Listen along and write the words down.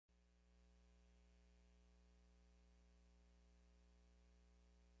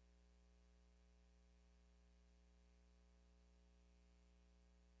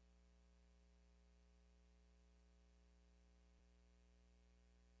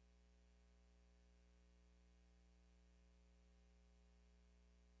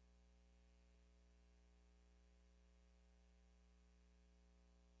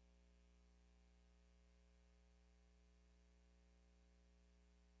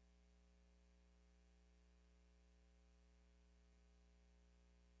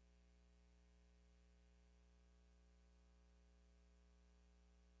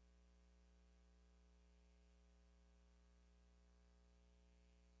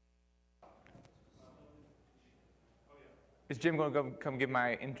Is Jim going to come give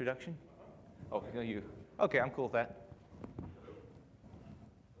my introduction? Oh, no, you. Okay, I'm cool with that.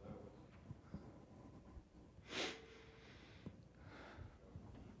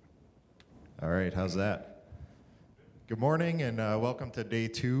 All right, how's that? Good morning and welcome to day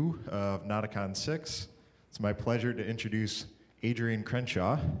 2 of NOTACON 6. It's my pleasure to introduce Adrian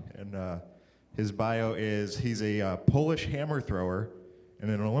Crenshaw. And his bio is he's a Polish hammer thrower and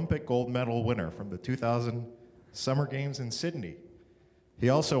an Olympic gold medal winner from the 2000 Summer Games in Sydney. He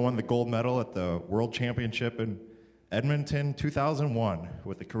also won the gold medal at the World Championship in Edmonton 2001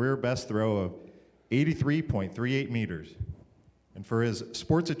 with a career best throw of 83.38 meters. And for his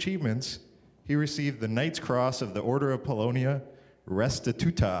sports achievements, he received the Knight's Cross of the Order of Polonia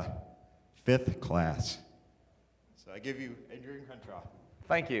Restituta, 5th class. So I give you Adrian Crenshaw.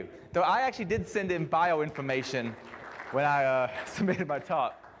 Thank you. So I actually did send in bio information when I submitted my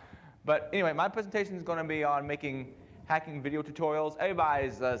talk. But anyway, my presentation is going to be on making hacking video tutorials.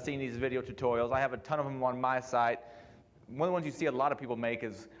 Everybody's seen these video tutorials. I have a ton of them on my site. One of the ones you see a lot of people make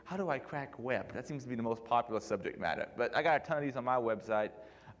is, how do I crack web? That seems to be the most popular subject matter. But I got a ton of these on my website.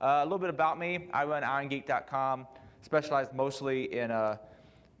 A little bit about me. I run IronGeek.com, specialized mostly in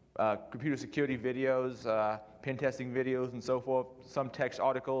computer security videos, pen testing videos, and so forth, some text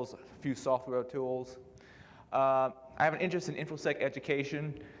articles, a few software tools. I have an interest in InfoSec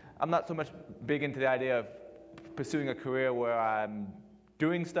education. I'm not so much big into the idea of pursuing a career where I'm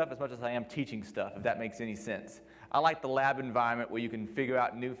doing stuff as much as I am teaching stuff, if that makes any sense. I like the lab environment where you can figure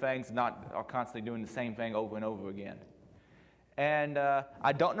out new things, not are constantly doing the same thing over and over again. And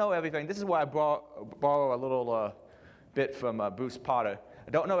I don't know everything. This is where I borrow a little bit from Bruce Potter.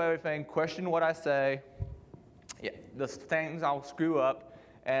 I don't know everything. Question what I say. Yeah, the things I'll screw up.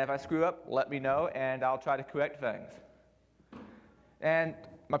 And if I screw up, let me know, and I'll try to correct things. And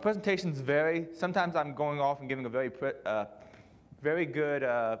my presentations vary. Sometimes I'm going off and giving a very good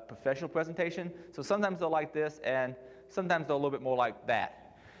professional presentation. So sometimes they're like this, and sometimes they're a little bit more like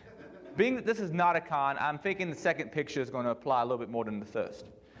that. Being that this is NOTACON, I'm thinking the second picture is going to apply a little bit more than the first.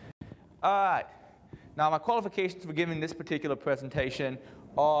 All right. Now, my qualifications for giving this particular presentation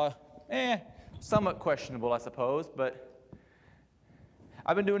are somewhat questionable, I suppose, but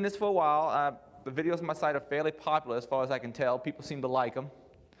I've been doing this for a while. The videos on my site are fairly popular as far as I can tell. People seem to like them.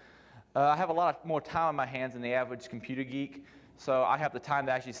 I have a lot more time on my hands than the average computer geek, so I have the time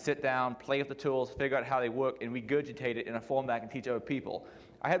to actually sit down, play with the tools, figure out how they work, and regurgitate it in a form that I can teach other people.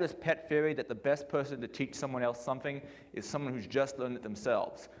 I have this pet theory that the best person to teach someone else something is someone who's just learned it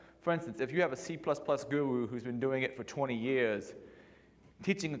themselves. For instance, if you have a C++ guru who's been doing it for 20 years,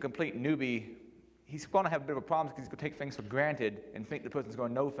 teaching a complete newbie, he's going to have a bit of a problem because he's going to take things for granted and think the person's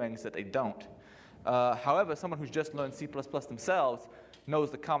going to know things that they don't. However, someone who's just learned C++ themselves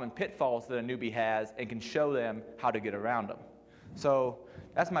knows the common pitfalls that a newbie has and can show them how to get around them. So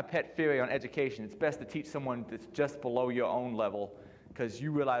that's my pet theory on education. It's best to teach someone that's just below your own level because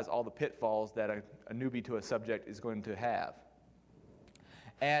you realize all the pitfalls that a newbie to a subject is going to have.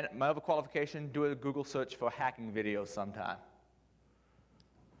 And my other qualification, do a Google search for hacking videos sometime.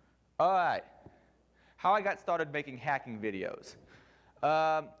 All right. How I got started making hacking videos.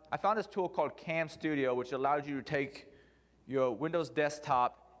 I found this tool called Cam Studio, which allows you to take your Windows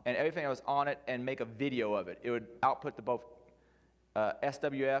desktop and everything that was on it and make a video of it. It would output to both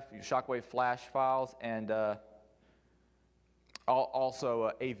SWF, your Shockwave Flash files, and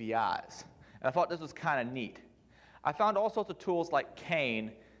also AVIs. And I thought this was kind of neat. I found all sorts of tools like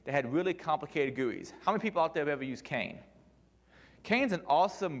Kane that had really complicated GUIs. How many people out there have ever used Kane? Kane's an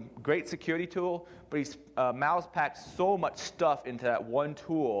awesome, great security tool, but he's mouse packed so much stuff into that one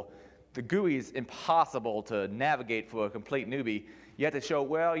tool. The GUI is impossible to navigate for a complete newbie. You have to show,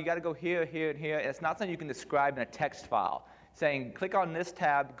 well, you got to go here, here, and here. And it's not something you can describe in a text file. Saying, click on this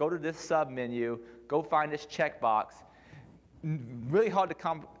tab, go to this sub-menu, go find this checkbox. Really hard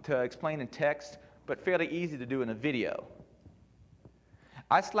to explain in text, but fairly easy to do in a video.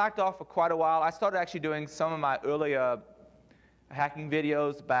 I slacked off for quite a while. I started actually doing some of my earlier hacking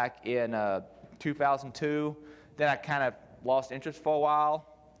videos back in 2002. Then I kind of lost interest for a while.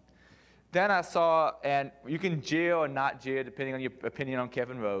 Then I saw, and you can jeer or not jeer depending on your opinion on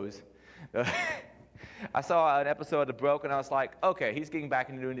Kevin Rose. I saw an episode of The Broke, and I was like, okay, he's getting back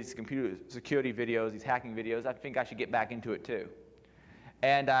into doing these computer security videos, these hacking videos. I think I should get back into it too.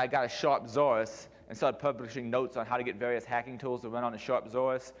 And I got a Sharp Zorus and started publishing notes on how to get various hacking tools to run on a Sharp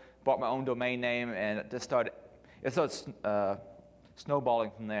Zorus. Bought my own domain name, and it started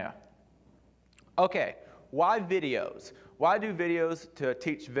snowballing from there. Okay, why videos? Why do videos? To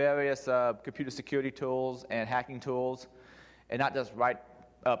teach various computer security tools and hacking tools, and not just write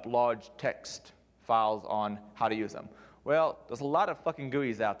up large text files on how to use them. Well, there's a lot of fucking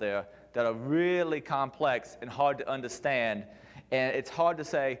GUIs out there that are really complex and hard to understand. And it's hard to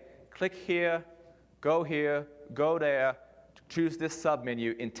say, click here, go there, choose this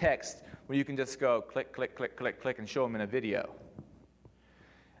submenu in text, where you can just go click, click, click, click, click, and show them in a video.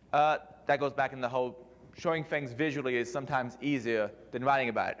 That goes back in the whole showing things visually is sometimes easier than writing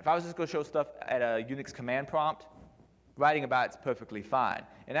about it. If I was just going to show stuff at a Unix command prompt, writing about it's perfectly fine.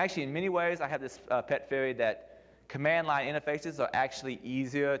 And actually, in many ways, I have this pet theory that command line interfaces are actually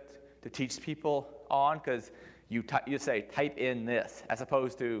easier to teach people on, because you say type in this, as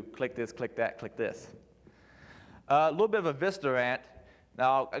opposed to click this, click that, click this. A little bit of a Vista rant.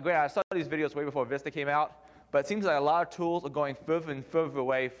 Now, again, I saw these videos way before Vista came out, but it seems like a lot of tools are going further and further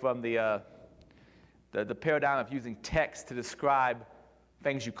away from the paradigm of using text to describe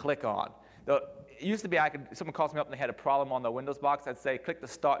things you click on. It used to be someone calls me up and they had a problem on the Windows box, I'd say click the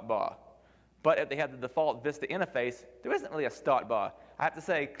start bar. But if they have the default Vista interface, there isn't really a start bar. I have to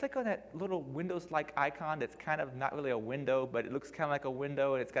say, click on that little Windows-like icon that's kind of not really a window, but it looks kind of like a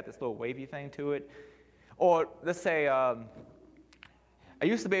window, and it's got this little wavy thing to it. Or let's say, I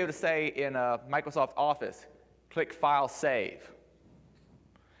used to be able to say in Microsoft Office, click File Save.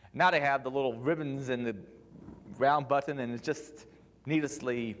 Now they have the little ribbons and the round button, and it's just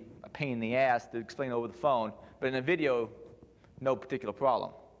needlessly a pain in the ass to explain over the phone. But in a video, no particular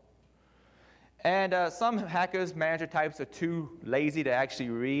problem. And some hackers, manager types, are too lazy to actually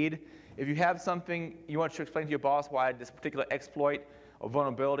read. If you have something you want to explain to your boss why this particular exploit or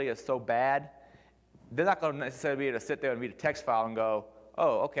vulnerability is so bad, they're not going to necessarily be able to sit there and read a text file and go,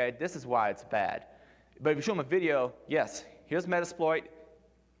 oh, okay, this is why it's bad. But if you show them a video, yes, here's Metasploit,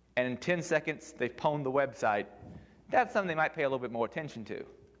 and in 10 seconds, they've pwned the website. That's something they might pay a little bit more attention to.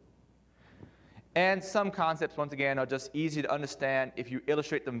 And some concepts, once again, are just easy to understand if you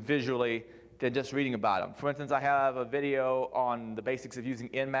illustrate them visually than just reading about them. For instance, I have a video on the basics of using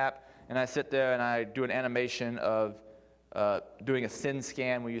Nmap, and I sit there and I do an animation of doing a SYN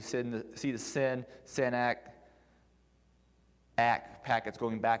scan where you see the SYN, SYNAC, ACK packets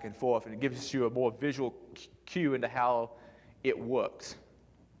going back and forth, and it gives you a more visual cue into how it works.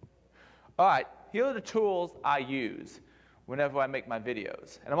 All right, here are the tools I use whenever I make my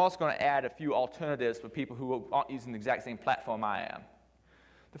videos. And I'm also going to add a few alternatives for people who aren't using the exact same platform I am.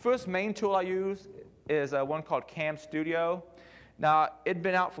 The first main tool I use is one called Cam Studio. Now, it'd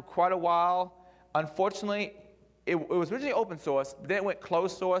been out for quite a while. Unfortunately, it was originally open source, but then it went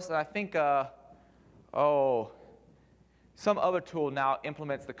closed source, and I think, some other tool now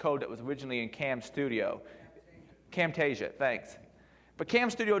implements the code that was originally in Cam Studio. Camtasia, thanks. But Cam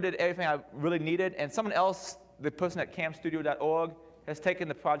Studio did everything I really needed, and someone else, the person at camstudio.org, has taken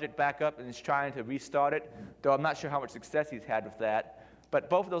the project back up and is trying to restart it, though I'm not sure how much success he's had with that. But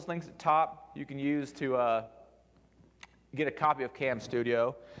both of those links at the top you can use to get a copy of Cam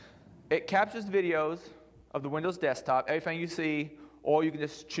Studio. It captures videos of the Windows desktop, everything you see, or you can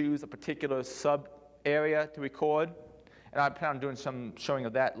just choose a particular sub area to record. And I plan on doing some showing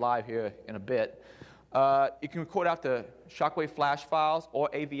of that live here in a bit. You can record out the Shockwave Flash files or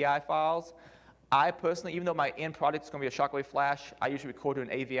AVI files. I personally, even though my end product is going to be a Shockwave Flash, I usually record to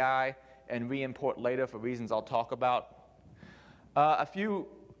an AVI and re-import later for reasons I'll talk about. You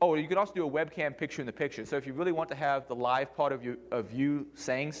can also do a webcam picture in the picture. So if you really want to have the live part of you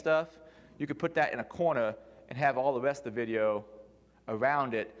saying stuff, you could put that in a corner and have all the rest of the video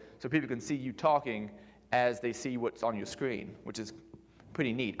around it so people can see you talking as they see what's on your screen, which is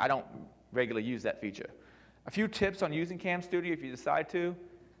pretty neat. I don't regularly use that feature. A few tips on using Cam Studio if you decide to.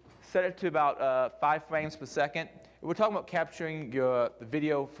 Set it to about 5 frames per second. If we're talking about capturing the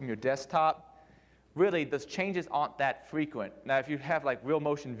video from your desktop, really, those changes aren't that frequent. Now, if you have like real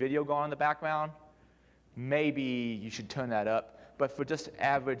motion video going on in the background, maybe you should turn that up. But for just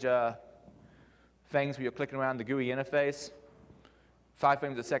average things where you're clicking around the GUI interface, 5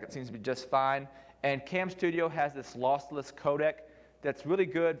 frames a second seems to be just fine. And Cam Studio has this lossless codec that's really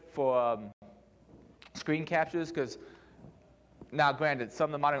good for screen captures, because now, granted, some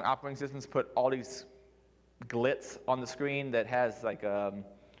of the modern operating systems put all these glitz on the screen that has like a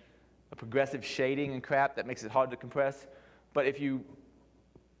progressive shading and crap that makes it hard to compress. But if you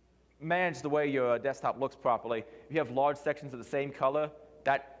manage the way your desktop looks properly, if you have large sections of the same color,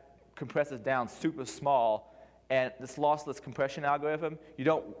 that compresses down super small. And this lossless compression algorithm, you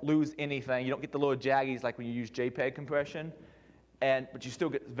don't lose anything. You don't get the little jaggies like when you use JPEG compression. But you still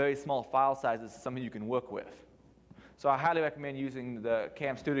get very small file sizes, something you can work with. So I highly recommend using the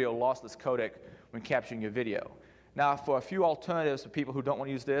Cam Studio lossless codec when capturing your video. Now, for a few alternatives for people who don't want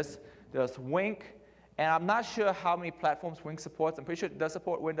to use this, there's Wink. And I'm not sure how many platforms Wink supports. I'm pretty sure it does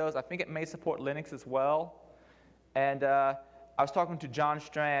support Windows. I think it may support Linux as well. And I was talking to John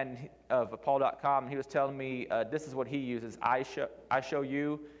Strand of Paul.com, and he was telling me this is what he uses,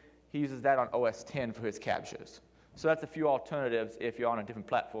 iShowU. He uses that on OS 10 for his captures. So that's a few alternatives if you're on a different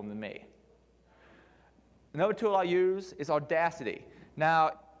platform than me. Another tool I use is Audacity.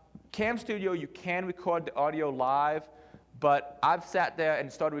 Now, Cam Studio, you can record the audio live, but I've sat there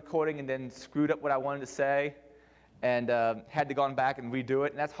and started recording and then screwed up what I wanted to say and had to go back and redo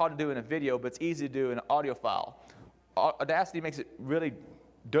it. And that's hard to do in a video, but it's easy to do in an audio file. Audacity makes it really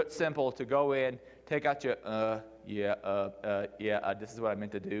dirt simple to go in, take out your, this is what I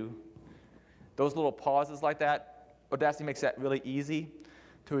meant to do. Those little pauses like that, Audacity makes that really easy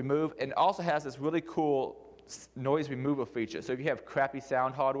to remove. And it also has this really cool noise removal feature. So if you have crappy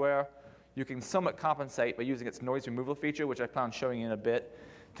sound hardware, you can somewhat compensate by using its noise removal feature, which I plan on showing you in a bit,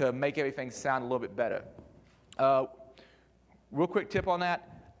 to make everything sound a little bit better. Real quick tip on that.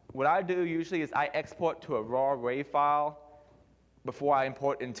 What I do usually is I export to a raw WAV file before I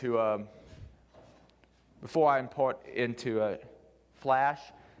import into Flash.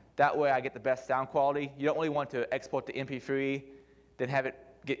 That way I get the best sound quality. You don't really want to export to MP3, then have it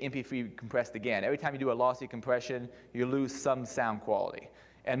get MP3 compressed again. Every time you do a lossy compression, you lose some sound quality.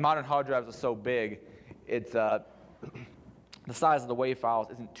 And modern hard drives are so big, it's, the size of the WAV files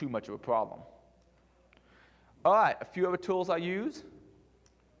isn't too much of a problem. All right, a few other tools I use.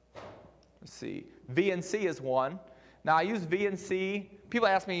 Let's see. VNC is one. Now, I use VNC. People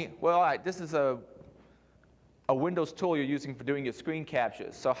ask me, well, all right, this is a Windows tool you're using for doing your screen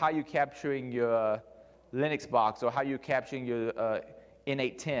captures. So how are you capturing your Linux box, or how are you capturing your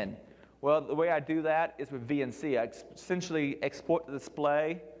N810? Well, the way I do that is with VNC. I essentially export the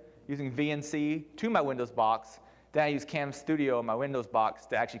display using VNC to my Windows box. Then I use Cam Studio on my Windows box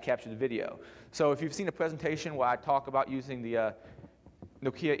to actually capture the video. So if you've seen a presentation where I talk about using the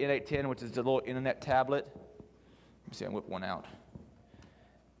Nokia N810, which is the little internet tablet. Let me see, I whip one out.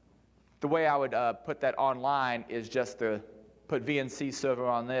 The way I would put that online is just to put VNC server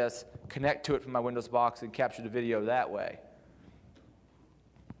on this, connect to it from my Windows box, and capture the video that way.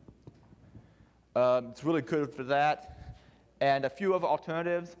 It's really good for that. And a few other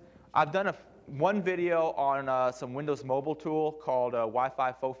alternatives. I've done one video on some Windows mobile tool called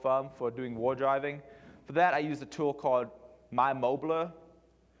Wi-Fi Faux Thumb for doing war driving. For that, I used a tool called MyMobler,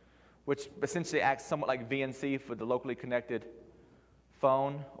 which essentially acts somewhat like VNC for the locally connected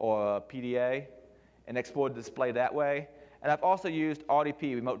phone or PDA, and export the display that way. And I've also used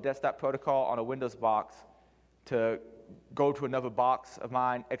RDP, Remote Desktop Protocol, on a Windows box to go to another box of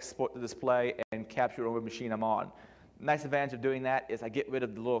mine, export the display, and capture it on the machine I'm on. The nice advantage of doing that is I get rid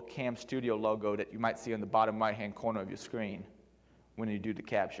of the little Cam Studio logo that you might see on the bottom right-hand corner of your screen when you do the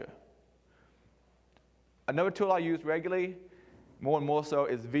capture. Another tool I use regularly, more and more so,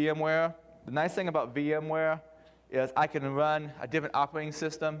 is VMware. The nice thing about VMware is I can run a different operating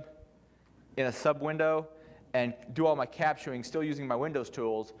system in a sub-window and do all my capturing still using my Windows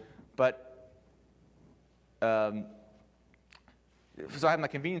tools, but so I have my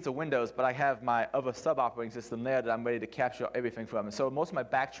convenience of Windows, but I have my other sub-operating system there that I'm ready to capture everything from. And so most of my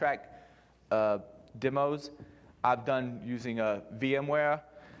backtrack demos I've done using VMware.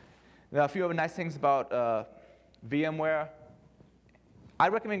 Now, a few other nice things about VMware. I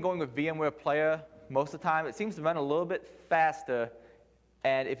recommend going with VMware Player most of the time. It seems to run a little bit faster,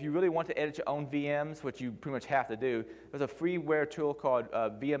 and if you really want to edit your own VMs, which you pretty much have to do, there's a freeware tool called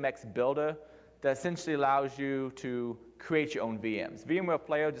VMX Builder that essentially allows you to create your own VMs. VMware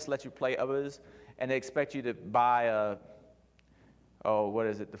Player just lets you play others, and they expect you to buy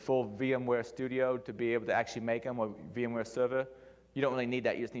the full VMware Studio to be able to actually make them, or VMware Server. You don't really need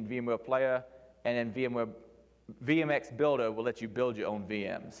that. You just need VMware Player, and then VMX Builder will let you build your own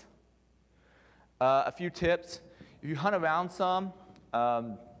VMs. A few tips. If you hunt around some,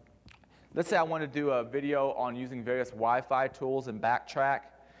 let's say I want to do a video on using various Wi-Fi tools and backtrack,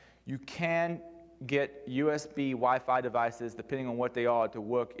 you can get USB Wi-Fi devices, depending on what they are, to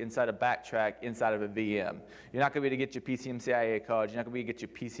work inside a backtrack inside of a VM. You're not going to be able to get your PCMCIA cards. You're not going to be able to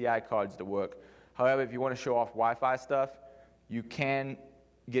get your PCI cards to work. However, if you want to show off Wi-Fi stuff, you can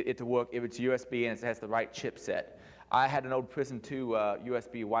get it to work if it's USB and it has the right chipset. I had an old Prism 2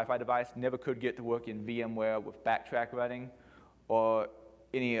 USB Wi-Fi device, never could get to work in VMware with backtrack running or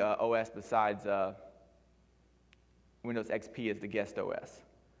any OS besides Windows XP as the guest OS.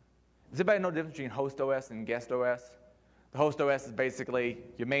 Does anybody know the difference between host OS and guest OS? The host OS is basically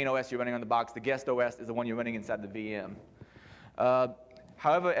your main OS you're running on the box. The guest OS is the one you're running inside the VM.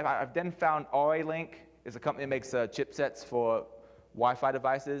 However, I've then found RA-Link is a company that makes chipsets for Wi-Fi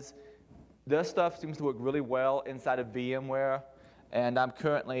devices. Their stuff seems to work really well inside of VMware. And I'm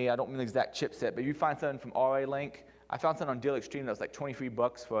currently, I don't remember the exact chipset, but you find something from RA-Link. I found something on Deal Extreme that was like 23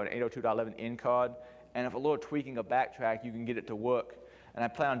 bucks for an 802.11n card. And if a little tweaking of backtrack, you can get it to work. And I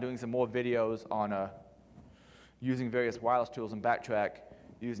plan on doing some more videos on using various wireless tools and backtrack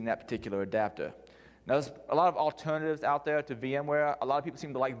using that particular adapter. Now, there's a lot of alternatives out there to VMware. A lot of people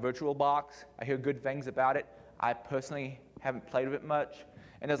seem to like VirtualBox. I hear good things about it. I personally haven't played with it much.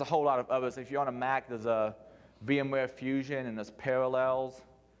 And there's a whole lot of others. If you're on a Mac, there's a VMware Fusion and there's Parallels.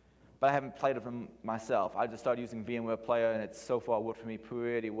 But I haven't played with them myself. I just started using VMware Player, and it's so far worked for me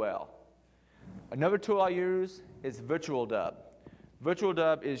pretty well. Another tool I use is VirtualDub.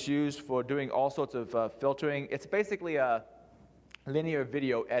 VirtualDub is used for doing all sorts of filtering. It's basically a linear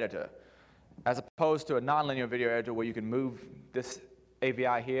video editor, as opposed to a nonlinear video editor where you can move this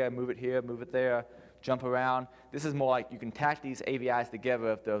AVI here, move it there, jump around. This is more like you can attach these AVIs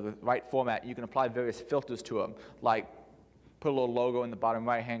together if they're the right format. You can apply various filters to them, like put a little logo in the bottom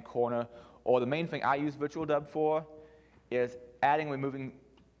right-hand corner. Or the main thing I use VirtualDub for is adding and removing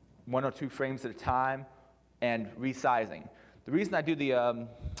 1 or 2 frames at a time and resizing. The reason I do the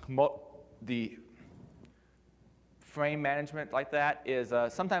frame management like that is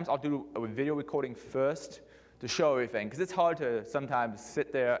sometimes I'll do a video recording first to show everything, because it's hard to sometimes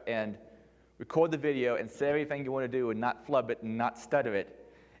sit there and record the video and say everything you want to do and not flub it and not stutter it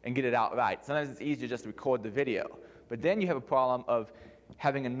and get it out right. Sometimes it's easier just to record the video. But then you have a problem of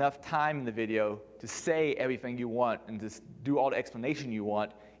having enough time in the video to say everything you want and to do all the explanation you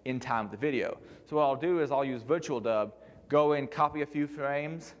want in time with the video. So what I'll do is I'll use VirtualDub, go in, copy a few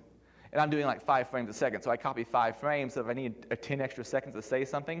frames, and I'm doing like 5 frames a second. So I copy 5 frames, so if I need 10 extra seconds to say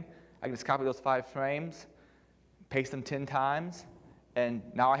something, I can just copy those 5 frames, paste them 10 times, and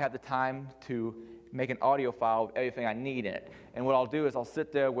now I have the time to make an audio file with everything I need in it. And what I'll do is I'll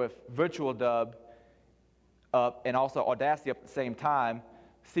sit there with VirtualDub up and also Audacity up at the same time,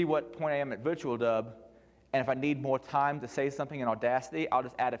 see what point I am at VirtualDub, and if I need more time to say something in Audacity, I'll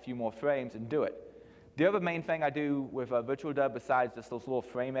just add a few more frames and do it. The other main thing I do with VirtualDub, besides just those little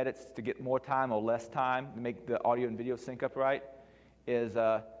frame edits to get more time or less time to make the audio and video sync up right, is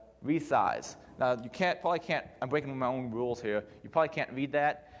resize. Now, probably can't, I'm breaking my own rules here. You probably can't read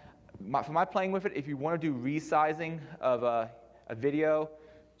that. For my playing with it, if you want to do resizing of a video,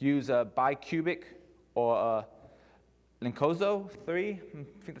 use bicubic or Linkozo 3. I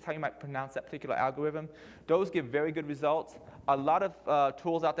think that's how you might pronounce that particular algorithm. Those give very good results. A lot of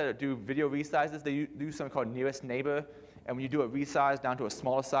tools out there that do video resizes, they do something called nearest neighbor. And when you do a resize down to a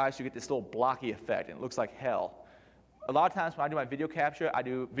smaller size, you get this little blocky effect, and it looks like hell. A lot of times when I do my video capture, I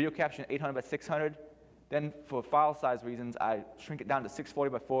do video capture in 800 by 600. Then for file size reasons, I shrink it down to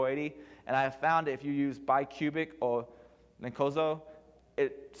 640 by 480. And I have found that if you use bicubic or Linkozo,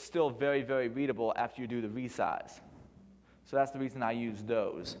 it's still very, very readable after you do the resize. So that's the reason I use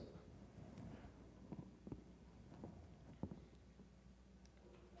those.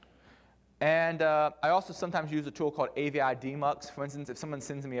 And I also sometimes use a tool called AVI demux. For instance, if someone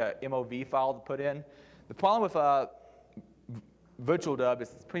sends me a MOV file to put in, the problem with VirtualDub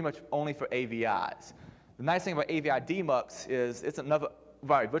is it's pretty much only for AVIs. The nice thing about AVI demux is it's another,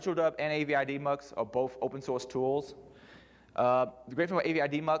 VirtualDub and AVI demux are both open source tools. The great thing about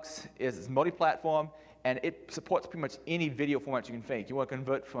AVI demux is it's multi-platform, and it supports pretty much any video format you can think. You want to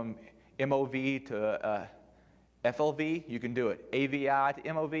convert from MOV to FLV, you can do it. AVI to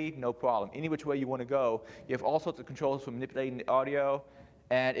MOV, no problem. Any which way you want to go. You have all sorts of controls for manipulating the audio.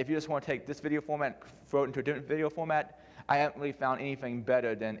 And if you just want to take this video format and throw it into a different video format, I haven't really found anything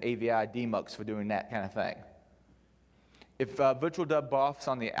better than AVI demux for doing that kind of thing. If VirtualDub buffs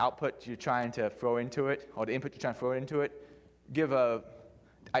on the output you're trying to throw into it, or the input you're trying to throw into it, give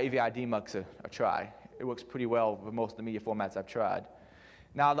AVI demux a try. It works pretty well with most of the media formats I've tried.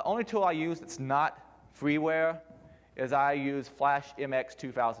 Now, the only tool I use that's not freeware is I use Flash MX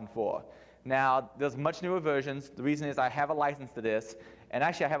 2004. Now, there's much newer versions. The reason is I have a license to this, and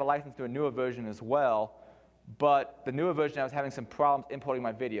actually I have a license to a newer version as well, but the newer version I was having some problems importing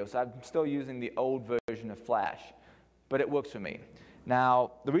my video, so I'm still using the old version of Flash, but it works for me.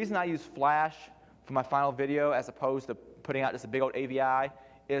 Now, the reason I use Flash for my final video as opposed to putting out just a big old AVI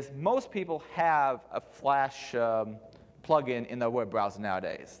is most people have a Flash plugin in their web browser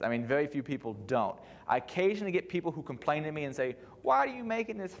nowadays. I mean, very few people don't. I occasionally get people who complain to me and say, why are you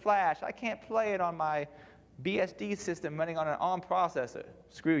making this Flash? I can't play it on my BSD system running on an ARM processor.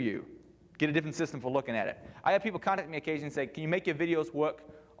 Screw you. Get a different system for looking at it. I have people contact me occasionally and say, can you make your videos work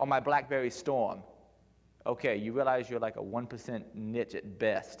on my BlackBerry Storm? Okay, you realize you're like a 1% niche at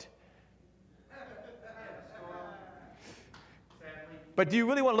best. But do you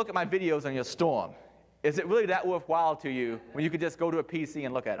really want to look at my videos on your Storm? Is it really that worthwhile to you when you could just go to a PC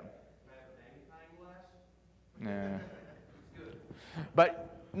and look at them? Yeah.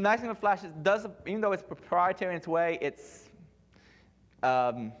 But nice thing with Flash is, even though it's proprietary in its way, it's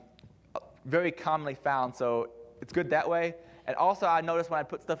very commonly found, so it's good that way. And also, I noticed when I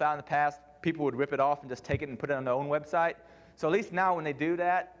put stuff out in the past, people would rip it off and just take it and put it on their own website. So at least now when they do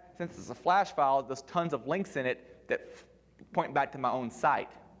that, since it's a Flash file, there's tons of links in it that point back to my own site.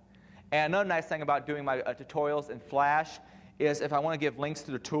 And another nice thing about doing my tutorials in Flash is if I want to give links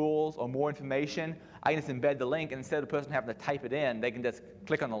to the tools or more information, I can just embed the link, and instead of the person having to type it in, they can just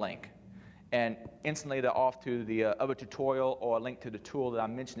click on the link. And instantly they're off to the other tutorial or a link to the tool that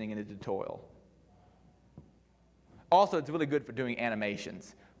I'm mentioning in the tutorial. Also, it's really good for doing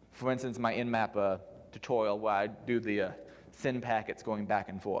animations. For instance, my InMap tutorial where I do the send packets going back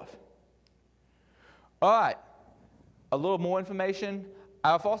and forth. All right, a little more information.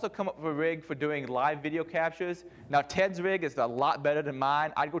 I've also come up with a rig for doing live video captures. Now, Ted's rig is a lot better than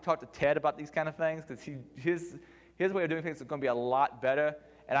mine. I'd go talk to Ted about these kind of things because his way of doing things is going to be a lot better.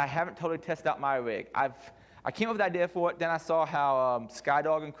 And I haven't totally tested out my rig. I came up with the idea for it. Then I saw how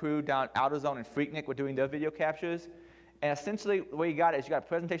Skydog and crew down AutoZone and Freaknik were doing their video captures. And essentially, the way you got it is you got a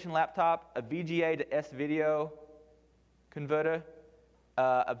presentation laptop, a VGA to S-video converter,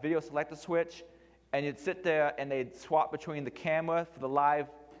 a video selector switch, and you'd sit there and they'd swap between the camera for the live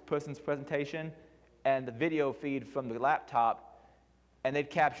person's presentation and the video feed from the laptop, and they'd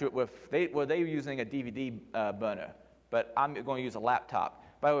capture it with, they were using a DVD burner, but I'm going to use a laptop.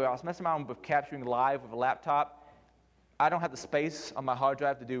 By the way, I was messing around with capturing live with a laptop. I don't have the space on my hard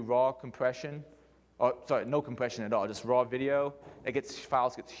drive to do raw compression, or sorry, no compression at all, just raw video.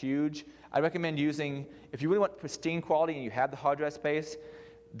 Files gets huge. I recommend using, if you really want pristine quality and you have the hard drive space,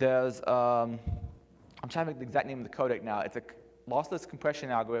 there's, I'm trying to think the exact name of the codec now. It's a lossless compression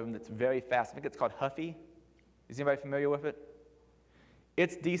algorithm that's very fast. I think it's called Huffy. Is anybody familiar with it?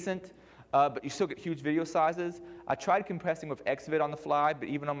 It's decent, but you still get huge video sizes. I tried compressing with Xvid on the fly, but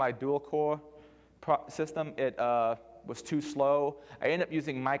even on my dual-core system, it was too slow. I ended up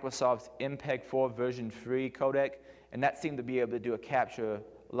using Microsoft's MPEG-4 version 3 codec, and that seemed to be able to do a capture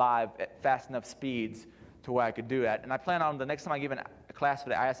live at fast enough speeds to where I could do that. And I plan on the next time I give a class for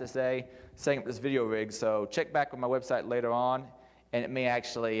the ISSA, setting up this video rig. So check back on my website later on, and it may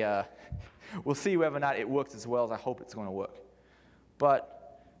actually, we'll see whether or not it works as well as I hope it's going to work.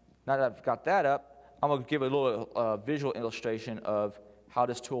 But now that I've got that up, I'm going to give a little visual illustration of how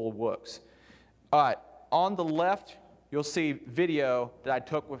this tool works. All right, on the left, you'll see video that I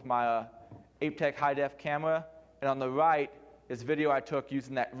took with my ApeTech high-def camera, and on the right is video I took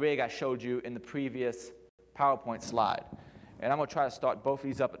using that rig I showed you in the previous PowerPoint slide. And I'm going to try to start both of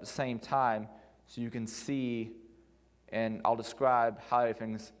these up at the same time so you can see, and I'll describe how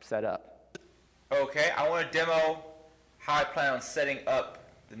everything's set up. Okay, I want to demo how I plan on setting up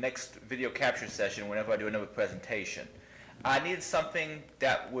the next video capture session whenever I do another presentation. I needed something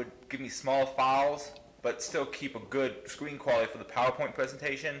that would give me small files but still keep a good screen quality for the PowerPoint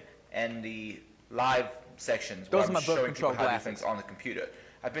presentation and the live sections where I'm showing people how to do things on the computer.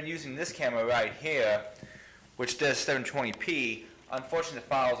 I've been using this camera right here, which does 720p. Unfortunately, the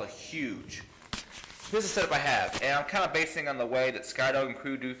files are huge. Here's the setup I have, and I'm kind of basing on the way that Skydog and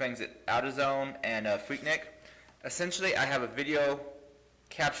crew do things at AutoZone and Freaknik. Essentially, I have a video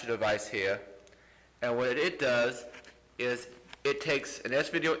capture device here, and what it does is it takes an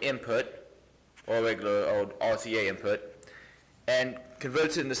S-video input, or regular old RCA input, and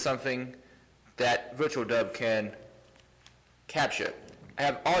converts it into something that VirtualDub can capture. I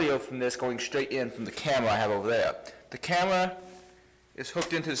have audio from this going straight in from the camera I have over there. The camera is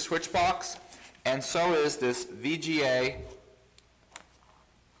hooked into the switch box, and so is this VGA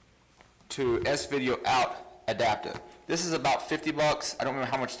to S-video out adapter. This is about 50 bucks. I don't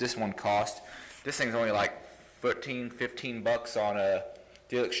remember how much this one cost. This thing's only like 13, 15 bucks on a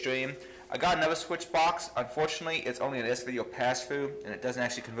Deal Extreme. I got another switch box. Unfortunately, it's only an S-video pass-through, and it doesn't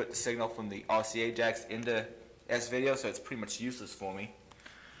actually convert the signal from the RCA jacks into S-video, so it's pretty much useless for me.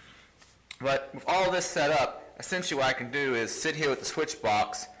 But with all this set up, essentially what I can do is sit here with the switch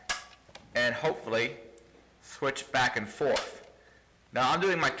box and hopefully switch back and forth. Now I'm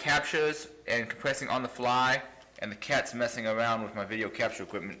doing my captures and compressing on the fly, and the cat's messing around with my video capture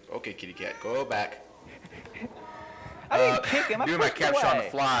equipment. Okay, kitty cat, go back. I didn't kick him. Doing my capture on the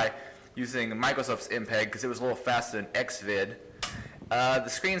fly using Microsoft's MPEG because it was a little faster than Xvid. The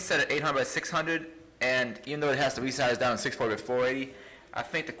screen's set at 800 by 600, and even though it has to resize down to 640 by 480, I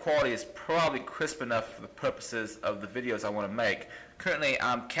think the quality is probably crisp enough for the purposes of the videos I want to make. Currently,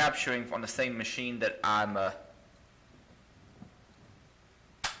 I'm capturing on the same machine that I'm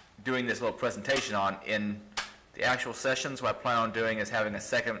doing this little presentation on. In the actual sessions, what I plan on doing is having a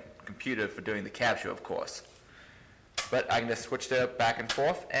second computer for doing the capture, of course. But I can just switch to back and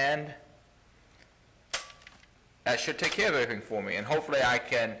forth, and that should take care of everything for me. And hopefully I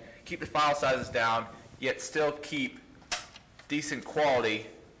can keep the file sizes down, yet still keep decent quality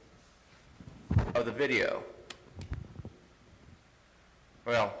of the video.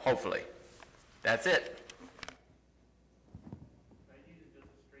 Well, hopefully. That's it.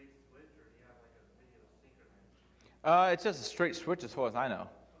 It's just a straight switch as far as I know.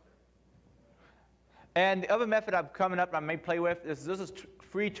 And the other method I'm coming up I may play with is this is a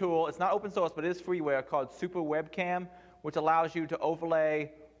free tool. It's not open source, but it is freeware called Super Webcam, which allows you to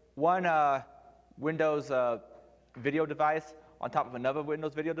overlay one Windows video device on top of another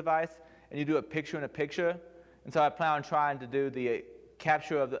Windows video device, and you do a picture in a picture. And so I plan on trying to do the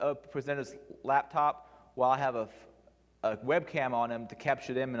capture of the presenter's laptop while I have a webcam on them to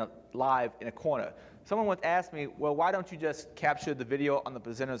capture them live in a corner. Someone once asked me, well, why don't you just capture the video on the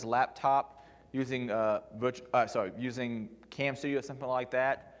presenter's laptop using using Cam Studio or something like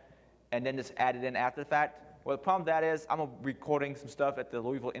that, and then just add it in after the fact? Well, the problem with that is I'm recording some stuff at the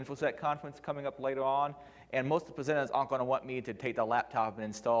Louisville InfoSec conference coming up later on, and most of the presenters aren't going to want me to take the laptop and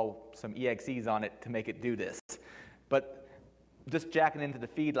install some EXEs on it to make it do this. But just jacking into the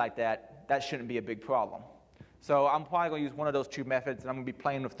feed like that, that shouldn't be a big problem. So I'm probably going to use one of those two methods, and I'm going to be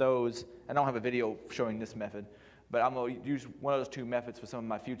playing with those. I don't have a video showing this method, but I'm going to use one of those two methods for some of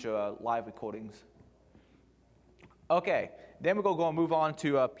my future live recordings. Okay, then we're going to go and move on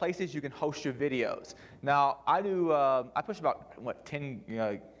to places you can host your videos. Now, I push about, 10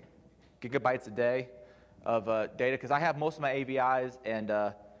 gigabytes a day of data, because I have most of my AVIs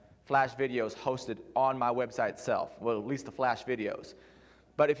and Flash videos hosted on my website itself, well, at least the Flash videos.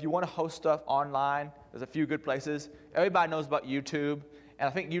 But if you want to host stuff online, there's a few good places. Everybody knows about YouTube, and I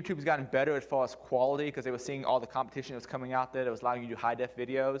think YouTube's gotten better as far as quality, because they were seeing all the competition that was coming out there that was allowing you to do high-def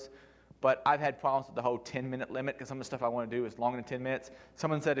videos. But I've had problems with the whole 10-minute limit, because some of the stuff I want to do is longer than 10 minutes.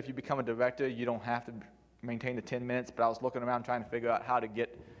 Someone said if you become a director, you don't have to maintain the 10 minutes, but I was looking around trying to figure out how to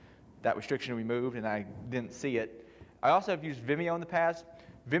get that restriction removed, and I didn't see it. I also have used Vimeo in the past.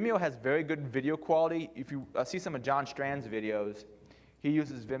 Vimeo has very good video quality. If you see some of John Strand's videos, he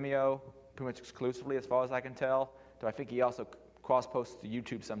uses Vimeo pretty much exclusively as far as I can tell, though I think he also cross-posts to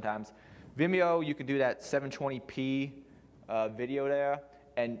YouTube sometimes. Vimeo, you can do that 720p video there,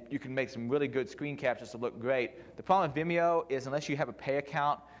 and you can make some really good screen captures to look great. The problem with Vimeo is unless you have a pay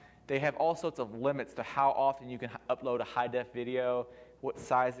account, they have all sorts of limits to how often you can upload a high-def video, what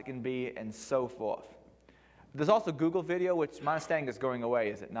size it can be, and so forth. There's also Google Video, which my understanding is going away,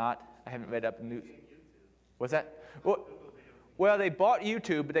 is it not? I haven't read up the news. What's that? Well, they bought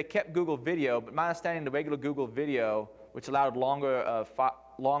YouTube, but they kept Google Video. But my understanding, the regular Google Video, which allowed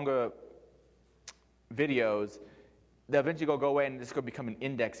longer videos, they're eventually going to go away, and it's going to become an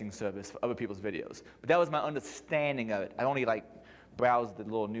indexing service for other people's videos. But that was my understanding of it. I only browsed the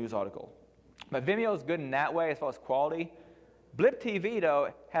little news article. But Vimeo is good in that way as far as quality. Blip TV,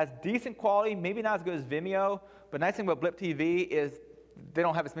 though, has decent quality, maybe not as good as Vimeo, but the nice thing about Blip TV is they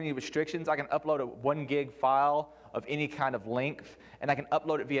don't have as many restrictions. I can upload a 1 gig file of any kind of length, and I can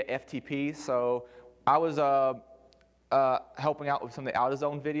upload it via FTP. So I was helping out with some of the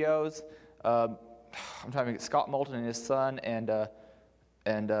AutoZone videos. I'm trying to get Scott Moulton and his son and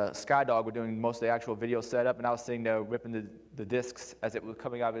Skydog were doing most of the actual video setup, and I was sitting there ripping the discs as it was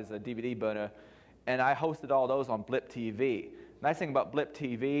coming out of his DVD burner. And I hosted all those on Blip TV. Nice thing about Blip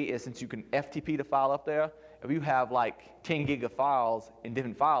TV is since you can FTP the file up there, if you have 10 gig of files in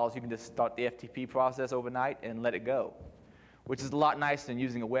different files, you can just start the FTP process overnight and let it go, which is a lot nicer than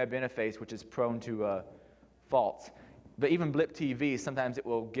using a web interface, which is prone to faults. But even Blip TV, sometimes it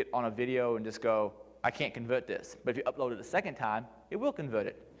will get on a video and just go, I can't convert this. But if you upload it a second time, it will convert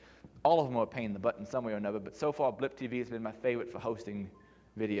it. All of them are a pain in the butt in some way or another, but so far Blip TV has been my favorite for hosting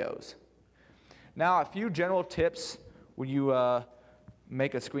videos. Now, a few general tips when you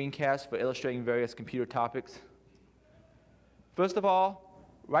make a screencast for illustrating various computer topics. First of all,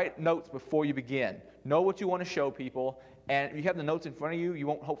 write notes before you begin. Know what you want to show people, and if you have the notes in front of you, you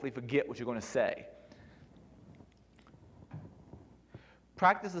won't hopefully forget what you're going to say.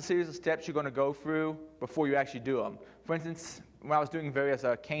 Practice the series of steps you're going to go through before you actually do them. For instance, when I was doing various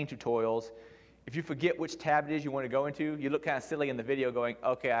cane tutorials, if you forget which tab it is you want to go into, you look kind of silly in the video going,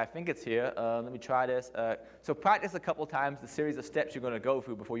 okay, I think it's here. Let me try this. So practice a couple times the series of steps you're going to go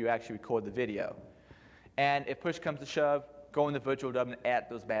through before you actually record the video. And if push comes to shove, go in the virtual dub and add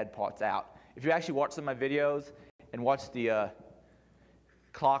those bad parts out. If you actually watch some of my videos and watch the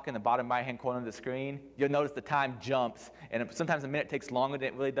clock in the bottom right-hand corner of the screen, you'll notice the time jumps, and sometimes a minute takes longer than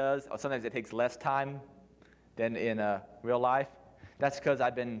it really does, or sometimes it takes less time than in real life. That's because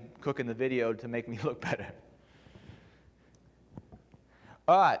I've been cooking the video to make me look better.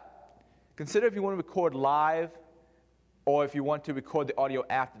 All right, consider if you want to record live or if you want to record the audio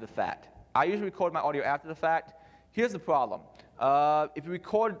after the fact. I usually record my audio after the fact. Here's the problem. If you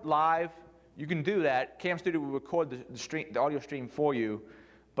record live, you can do that. Cam Studio will record the audio stream for you,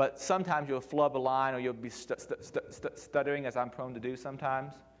 but sometimes you'll flub a line or you'll be stuttering, as I'm prone to do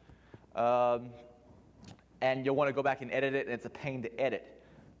sometimes. And you'll want to go back and edit it, and it's a pain to edit.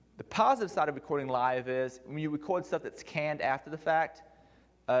 The positive side of recording live is when you record stuff that's canned after the fact,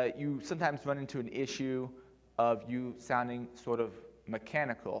 you sometimes run into an issue of you sounding sort of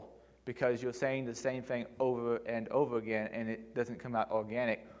mechanical because you're saying the same thing over and over again, and it doesn't come out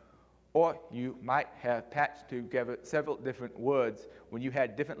organic. Or you might have patched together several different words when you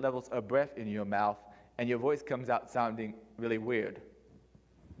had different levels of breath in your mouth, and your voice comes out sounding really weird.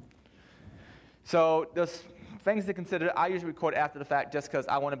 So there's things to consider. I usually record after the fact just because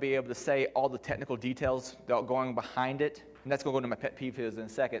I want to be able to say all the technical details that are going behind it. And that's going to go into my pet peeves in a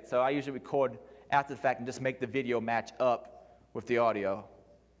second. So I usually record after the fact and just make the video match up with the audio.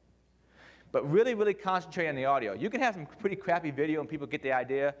 But really, really concentrate on the audio. You can have some pretty crappy video and people get the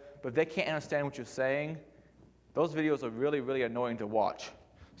idea, but if they can't understand what you're saying, those videos are really, really annoying to watch.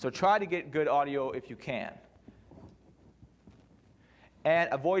 So try to get good audio if you can. And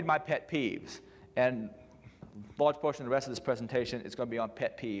avoid my pet peeves. And a large portion of the rest of this presentation is going to be on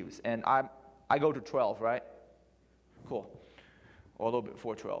pet peeves. And I go to 12, right? Cool. Or a little bit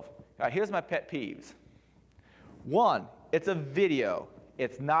before 12. All right, here's my pet peeves. One, it's a video.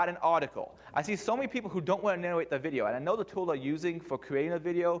 It's not an article. I see so many people who don't want to narrate the video. And I know the tool they're using for creating a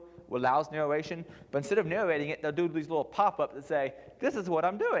video allows narration. But instead of narrating it, they'll do these little pop-ups that say, this is what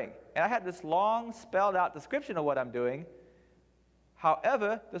I'm doing. And I had this long, spelled-out description of what I'm doing.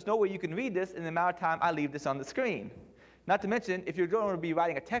 However, there's no way you can read this in the amount of time I leave this on the screen. Not to mention, if you're going to be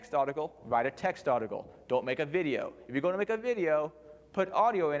writing a text article, write a text article. Don't make a video. If you're going to make a video, put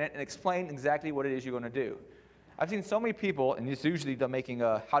audio in it and explain exactly what it is you're going to do. I've seen so many people, and it's usually they're making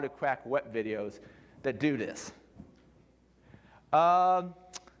how to crack web videos, that do this. All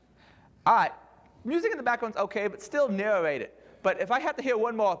right, music in the background's okay, but still narrate it. But if I have to hear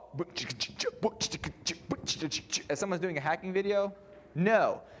one more, as someone's doing a hacking video,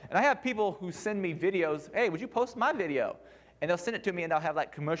 no. And I have people who send me videos, hey, would you post my video? And they'll send it to me, and they'll have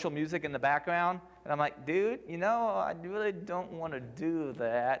like commercial music in the background. And I'm like, dude, you know, I really don't want to do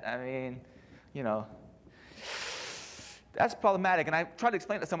that. I mean, you know, that's problematic. And I tried to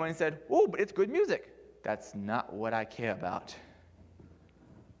explain it to someone and said, oh, but it's good music. That's not what I care about.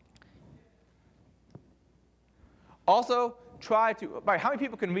 Also, try to, all right, how many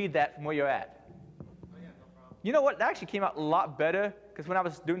people can read that from where you're at? You know what? That actually came out a lot better because when I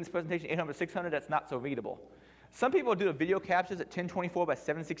was doing this presentation, 800 by 600, that's not so readable. Some people do the video captures at 1024 by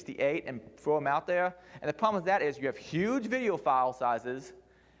 768 and throw them out there. And the problem with that is you have huge video file sizes,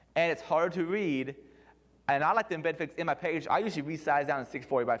 and it's harder to read. And I like to embed things in my page. I usually resize down to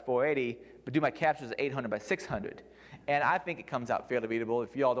 640 by 480, but do my captures at 800 by 600. And I think it comes out fairly readable.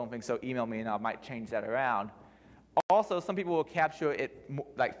 If you all don't think so, email me, and I might change that around. Also, some people will capture it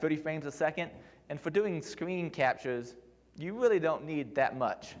like 30 frames a second. And for doing screen captures, you really don't need that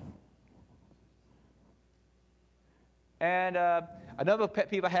much. And another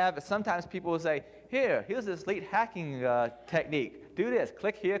pet peeve I have is sometimes people will say, here's this late hacking technique. Do this.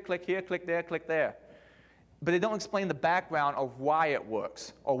 Click here, click there, click there. But they don't explain the background of why it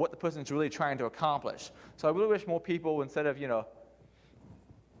works or what the person's really trying to accomplish. So I really wish more people, instead of, you know,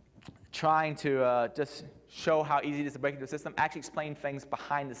 trying to just show how easy it is to break into a system, actually explain things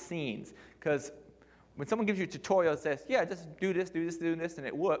behind the scenes. Because when someone gives you a tutorial that says, yeah, just do this, and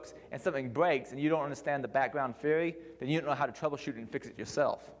it works, and something breaks, and you don't understand the background theory, then you don't know how to troubleshoot it and fix it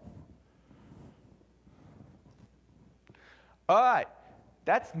yourself. All right,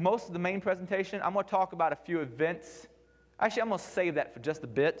 that's most of the main presentation. I'm going to talk about a few events. Actually, I'm going to save that for just a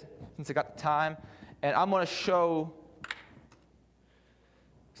bit, since I got the time. And I'm going to show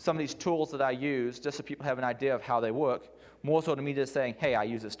some of these tools that I use, just so people have an idea of how they work, more so than me just saying, hey, I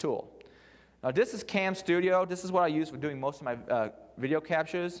use this tool. Now, this is Cam Studio. This is what I use for doing most of my video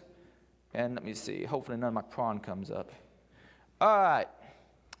captures. And let me see. Hopefully none of my prawn comes up. All right.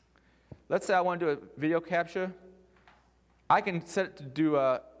 Let's say I want to do a video capture. I can set it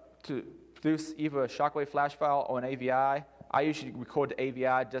to produce either a Shockwave flash file or an AVI. I usually record the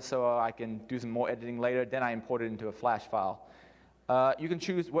AVI just so I can do some more editing later. Then I import it into a flash file. You can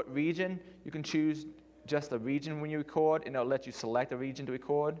choose what region. You can choose just a region when you record, and it'll let you select a region to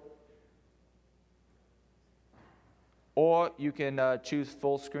record. Or you can choose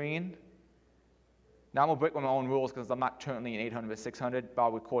full screen. Now I'm going to break my own rules because I'm not currently in 800 by 600, but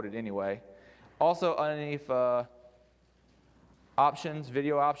I'll record it anyway. Also underneath options,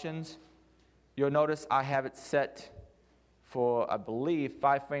 video options, you'll notice I have it set for, I believe,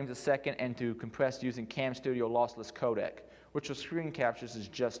 5 frames a second and to compress using Cam Studio lossless codec, which for screen captures is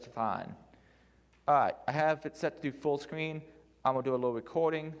just fine. All right, I have it set to do full screen. I'm going to do a little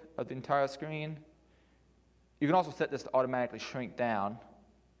recording of the entire screen. You can also set this to automatically shrink down.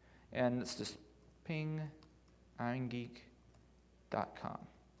 And let's just ping IronGeek.com.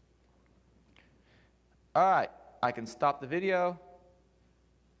 All right, I can stop the video,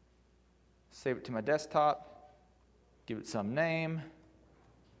 save it to my desktop, give it some name,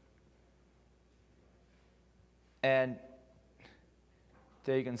 and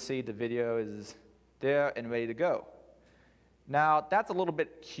there you can see the video is there and ready to go. Now, that's a little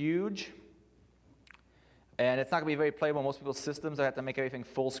bit huge, and it's not going to be very playable on most people's systems. I have to make everything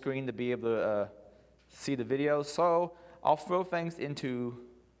full screen to be able to see the video. So I'll throw things into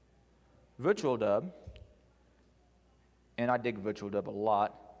VirtualDub, and I dig VirtualDub a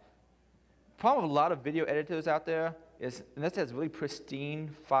lot. The problem with a lot of video editors out there is, unless it has really pristine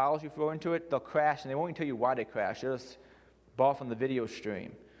files you throw into it, they'll crash, and they won't even tell you why they crash. They'll just bar from the video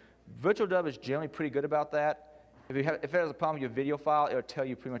stream. VirtualDub is generally pretty good about that. If it has a problem with your video file, it'll tell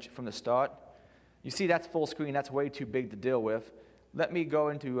you pretty much from the start. You see that's full screen. That's way too big to deal with. Let me go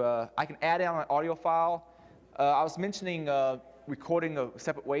into, I can add in an audio file. I was mentioning recording a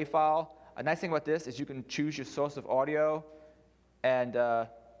separate WAV file. A nice thing about this is you can choose your source of audio and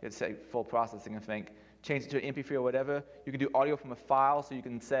let's say full processing, I think. Change it to an MP3 or whatever. You can do audio from a file, so you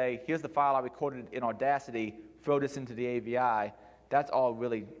can say, here's the file I recorded in Audacity, throw this into the AVI. That's all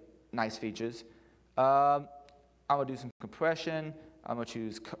really nice features. I'm going to do some compression. I'm going to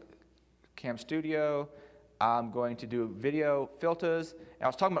choose Cam Studio. I'm going to do video filters. And I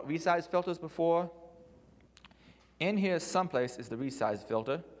was talking about resize filters before. In here someplace is the resize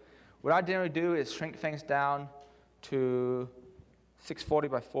filter. What I generally do is shrink things down to 640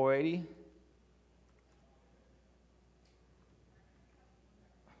 by 480.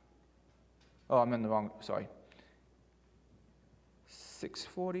 Oh, I'm in the wrong, sorry.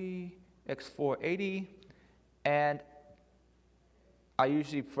 640 x 480. And I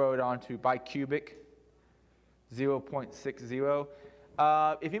usually throw it onto bicubic 0.60.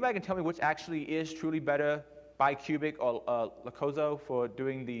 If anybody can tell me which actually is truly better, bicubic or Locozo for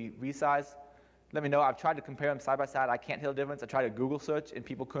doing the resize, let me know. I've tried to compare them side by side. I can't tell the difference. I tried a Google search, and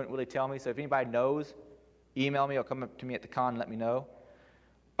people couldn't really tell me. So if anybody knows, email me or come up to me at the con and let me know.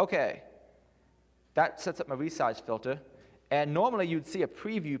 OK, that sets up my resize filter. And normally you'd see a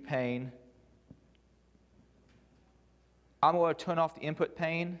preview pane. I'm going to turn off the input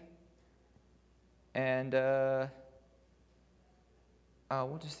pane. And I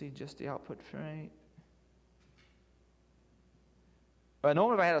want to see just the output frame.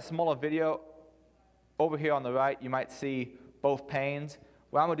 Normally if I had a smaller video, over here on the right, you might see both panes.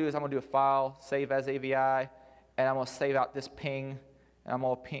 What I'm going to do is I'm going to do a file, save as AVI, and I'm going to save out this ping, and I'm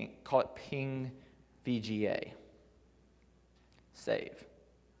going to call it ping VGA. Save.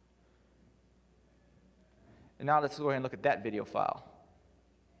 And now let's go ahead and look at that video file.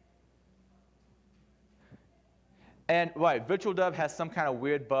 And right, VirtualDub has some kind of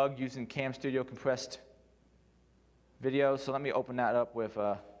weird bug using Cam Studio compressed video, so let me open that up with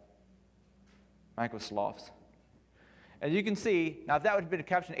Microsoft. As you can see, now if that would have been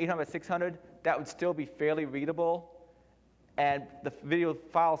captioned 800 by 600, that would still be fairly readable, and the video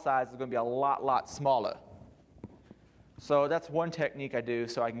file size is going to be a lot smaller. So that's one technique I do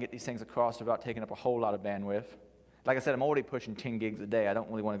so I can get these things across without taking up a whole lot of bandwidth. Like I said, I'm already pushing 10 gigs a day. I don't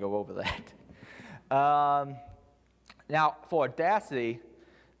really want to go over that. Now, for Audacity,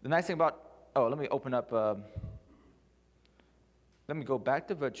 the nice thing about, let me open up, let me go back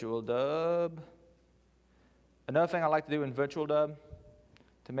to VirtualDub. Another thing I like to do in VirtualDub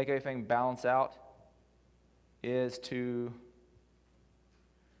to make everything balance out is to,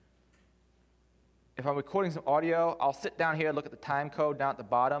 if I'm recording some audio, I'll sit down here and look at the time code down at the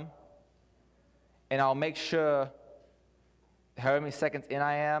bottom, and I'll make sure however many seconds in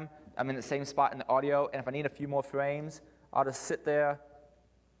I am, I'm in the same spot in the audio, and if I need a few more frames, I'll just sit there,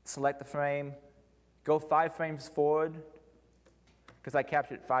 select the frame, go 5 frames forward, because I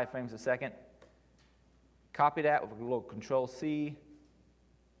captured it 5 frames a second. Copy that with a little Control-C,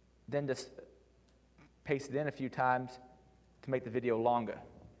 then just paste it in a few times to make the video longer.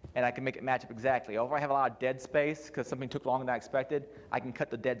 and I can make it match up exactly. Or if I have a lot of dead space because something took longer than I expected, I can cut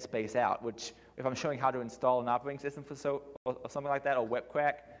the dead space out, which if I'm showing how to install an operating system or something like that, or web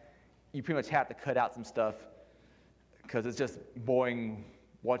crack, you pretty much have to cut out some stuff because it's just boring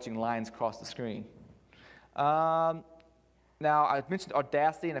watching lines cross the screen. Now, I mentioned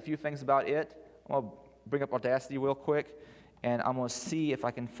Audacity and a few things about it. I'm going to bring up Audacity real quick, and I'm going to see if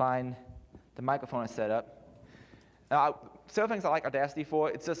I can find the microphone I set up. Now, several things I like Audacity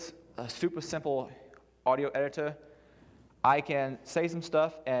for. It's just a super simple audio editor. I can say some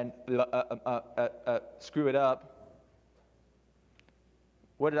stuff and screw it up.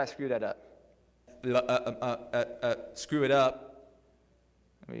 Where did I screw that up? Screw it up.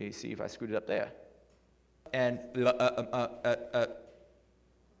 Let me see if I screwed it up there. And by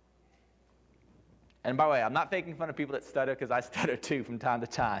the way, I'm not making fun of people that stutter because I stutter too from time to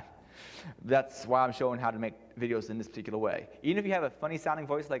time. That's why I'm showing how to make videos in this particular way. Even if you have a funny sounding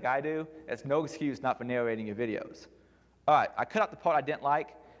voice like I do, that's no excuse not for narrating your videos. All right, I cut out the part I didn't like.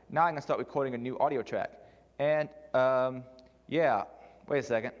 Now I'm going to start recording a new audio track. And yeah, wait a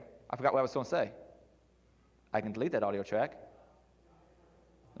second. I forgot what I was going to say. I can delete that audio track.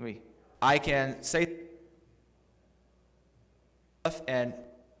 I can say stuff and,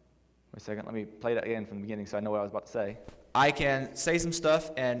 wait a second, let me play that again from the beginning so I know what I was about to say. I can say some stuff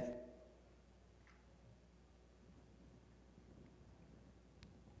and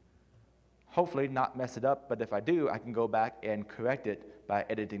hopefully not mess it up, but if I do, I can go back and correct it by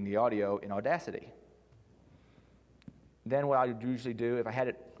editing the audio in Audacity. Then what I would usually do, if I had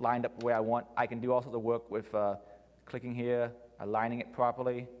it lined up the way I want, I can do also the work with clicking here, aligning it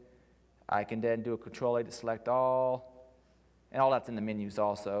properly. I can then do a Control-A to select all, and all that's in the menus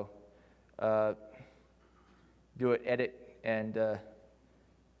also. Do an edit and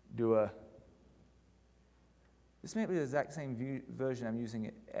do a, this may be the exact same version I'm using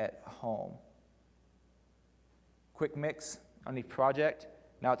it at home. Quick mix underneath project.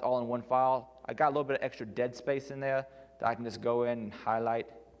 Now it's all in one file. I got a little bit of extra dead space in there that I can just go in and highlight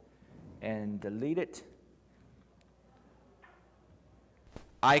and delete it.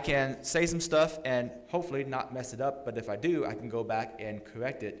 I can say some stuff and hopefully not mess it up, but if I do, I can go back and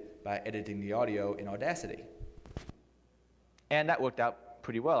correct it by editing the audio in Audacity. And that worked out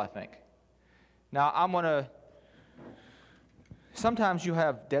pretty well, I think. Now I'm going to, sometimes you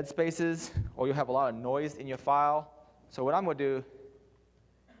have dead spaces or you have a lot of noise in your file. So what I'm going to do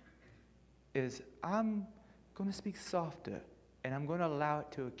is I'm going to speak softer and I'm going to allow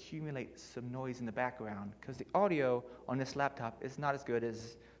it to accumulate some noise in the background because the audio on this laptop is not as good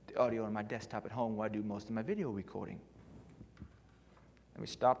as the audio on my desktop at home where I do most of my video recording. Let me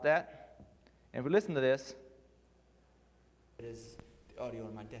stop that. And if we listen to this, it is the audio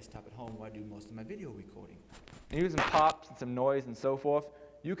on my desktop at home where I do most of my video recording. And using pops and some noise and so forth,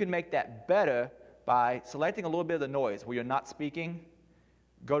 you can make that better by selecting a little bit of the noise where you're not speaking,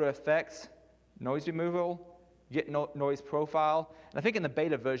 go to Effects, Noise Removal, get noise profile. And I think in the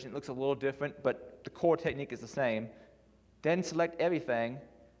beta version it looks a little different, but the core technique is the same. Then select everything,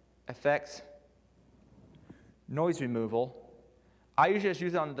 Effects, Noise Removal. I usually just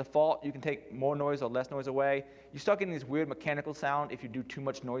use it on the default. You can take more noise or less noise away. You start getting this weird mechanical sound if you do too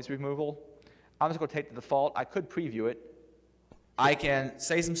much noise removal. I'm just going to take the default. I could preview it. I can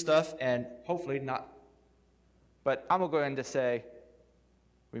say some stuff and hopefully not, but I'm going to go ahead and just say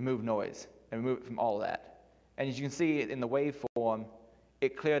remove noise and remove it from all of that. And as you can see in the waveform,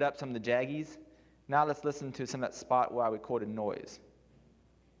 it cleared up some of the jaggies. Now let's listen to some of that spot where I recorded noise.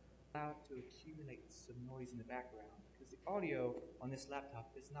 Allow it to accumulate some noise in the background because the audio on this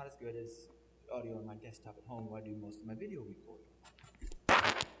laptop is not as good as the audio on my desktop at home where I do most of my video recording.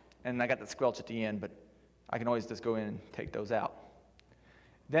 And I got the squelch at the end, but I can always just go in and take those out.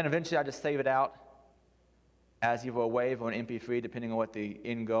 Then eventually I just save it out as either a WAV or an MP3 depending on what the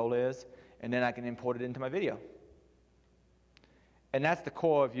end goal is, and then I can import it into my video. And that's the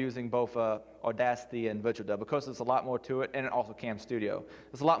core of using both Audacity and VirtualDub because there's a lot more to it, and also Cam Studio.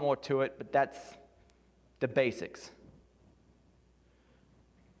 There's a lot more to it, but that's the basics.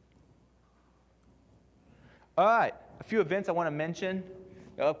 All right, a few events I want to mention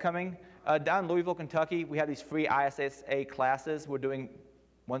upcoming. Down in Louisville, Kentucky, we have these free ISSA classes. We're doing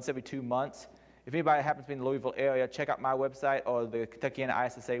once every 2 months. If anybody happens to be in the Louisville area, check out my website or the Kentuckiana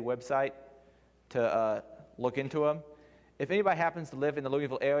ISSA website to look into them. If anybody happens to live in the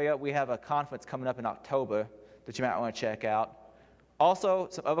Louisville area, we have a conference coming up in October that you might want to check out. Also,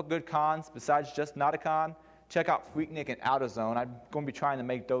 some other good cons besides just NOTACON, check out Freaknik and AutoZone. I'm going to be trying to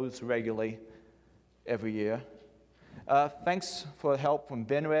make those regularly every year. Thanks for the help from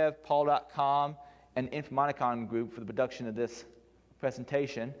BenRev, Paul.com, and the Informaticon group for the production of this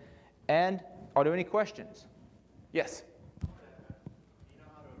presentation. And are there any questions? Yes? Do you know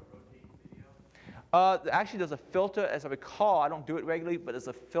how to rotate video? Actually, there's a filter, as I recall. I don't do it regularly, but there's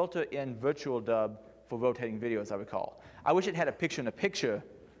a filter in Virtual Dub for rotating video, as I recall. I wish it had a picture-in-a-picture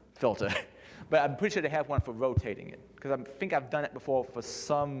filter, but I'm pretty sure they have one for rotating it, because I think I've done it before for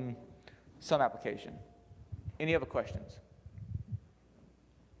some application. Any other questions?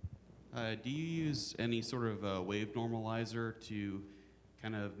 Do you use any sort of wave normalizer to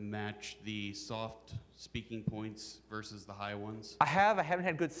kind of match the soft speaking points versus the high ones? I haven't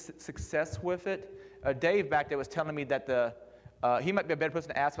had good success with it. Dave back there was telling me that he might be a better person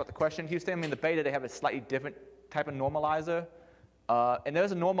to ask about the question. He was telling me in the beta they have a slightly different type of normalizer. And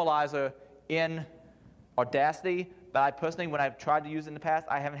there's a normalizer in Audacity, but I personally, when I've tried to use it in the past,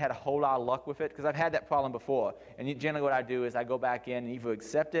 I haven't had a whole lot of luck with it, because I've had that problem before. And generally what I do is I go back in and either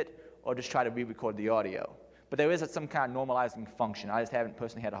accept it or just try to re-record the audio. But there is some kind of normalizing function. I just haven't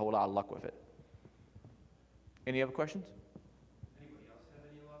personally had a whole lot of luck with it. Any other questions? Anybody else have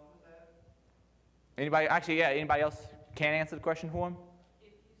any luck with that? Anybody, actually, yeah, anybody else can answer the question for him?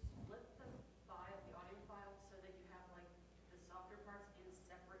 If you split the audio file so that you have like the softer parts in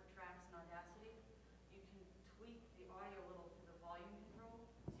separate tracks in Audacity, you can tweak the audio a little to the volume control,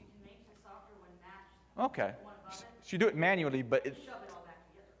 so you can make the softer one match Okay. the one above it. So you do it manually, but it's Shove it all back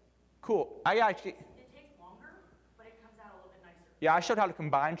together. cool. I actually, It takes longer, but it comes out a little bit nicer. yeah, I showed how to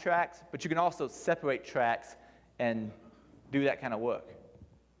combine tracks, but you can also separate tracks and do that kind of work.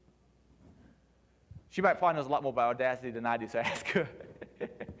 She might probably knows a lot more about Audacity than I do, so ask her.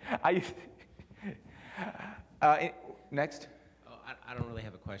 Next. Oh, I don't really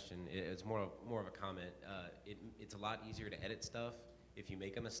have a question. It's more of a comment. It's a lot easier to edit stuff if you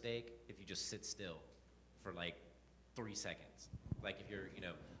make a mistake, if you just sit still for like 3 seconds. Like if you're,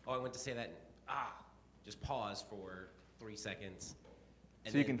 oh, I went to say that, just pause for 3 seconds.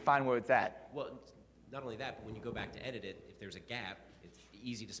 So you can find where it's at. Well, not only that, but when you go back to edit it, if there's a gap, it's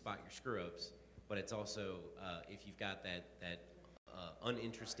easy to spot your screw-ups. But it's also, if you've got that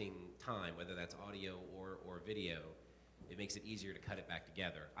uninteresting time, whether that's audio or video, it makes it easier to cut it back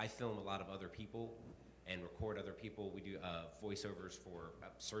together. I film a lot of other people and record other people. We do voiceovers for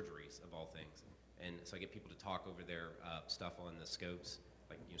surgeries, of all things. And so I get people to talk over their stuff on the scopes,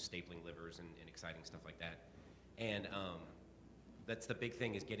 like stapling livers and exciting stuff like that. And that's the big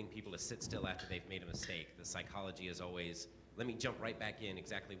thing, is getting people to sit still after they've made a mistake. The psychology is always, let me jump right back in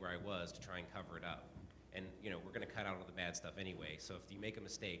exactly where I was to try and cover it up. And we're going to cut out all the bad stuff anyway. So if you make a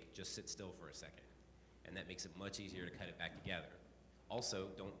mistake, just sit still for a second. And that makes it much easier to cut it back together. Also,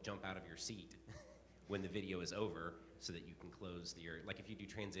 don't jump out of your seat when the video is over, so that you can close like if you do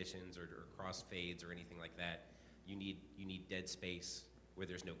transitions or cross fades or anything like that, you need dead space where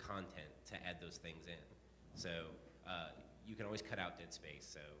there's no content to add those things in. So you can always cut out dead space.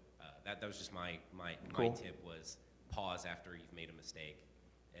 So that was just my Cool. tip, was pause after you've made a mistake,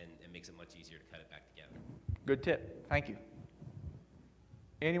 and it makes it much easier to cut it back together. Good tip. Thank you.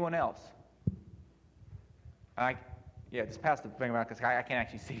 Anyone else? Yeah, just pass the thing around, because I can't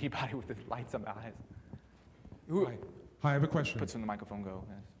actually see anybody with the lights on my eyes. Hi, I have a question. Puts in the microphone, go.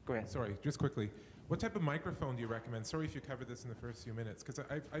 Yes. Go ahead. Sorry, just quickly. What type of microphone do you recommend? Sorry if you covered this in the first few minutes, because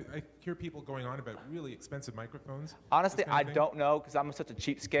I hear people going on about really expensive microphones. Honestly, I don't know, because I'm such a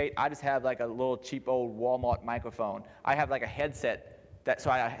cheapskate. I just have like a little cheap old Walmart microphone. I have like a headset,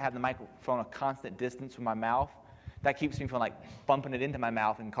 so I have the microphone a constant distance from my mouth. That keeps me from like bumping it into my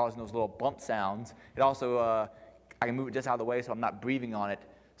mouth and causing those little bump sounds. It also, I can move it just out of the way so I'm not breathing on it.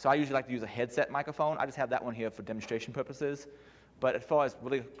 So I usually like to use a headset microphone. I just have that one here for demonstration purposes. But as far as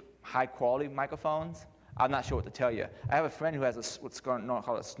really high quality microphones, I'm not sure what to tell you. I have a friend who has what's called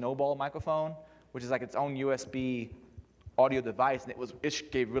a snowball microphone, which is like its own USB audio device, and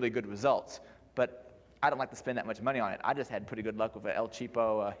it gave really good results. But I don't like to spend that much money on it. I just had pretty good luck with an El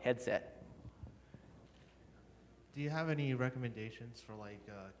Cheapo headset. Do you have any recommendations for like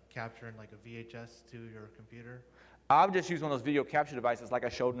capturing like a VHS to your computer? I've just used one of those video capture devices like I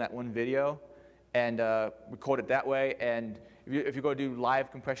showed in that one video, and record it that way. And if you go do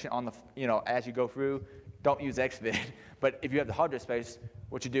live compression on the, as you go through, don't use Xvid. But if you have the hard disk space,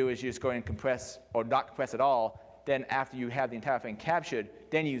 what you do is you just go ahead and compress, or not compress at all. Then after you have the entire thing captured,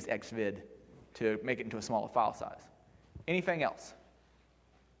 then you use Xvid to make it into a smaller file size. Anything else?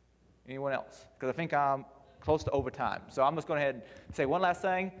 Anyone else? Because I think I'm close to overtime. So I'm just going ahead and say one last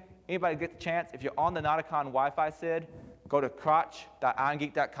thing. Anybody get the chance, if you're on the NOTACON Wi-Fi SID, go to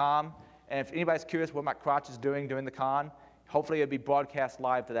crotch.irongeek.com. And if anybody's curious what my crotch is doing during the con, hopefully it'll be broadcast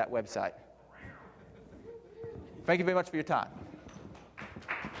live to that website. Thank you very much for your time.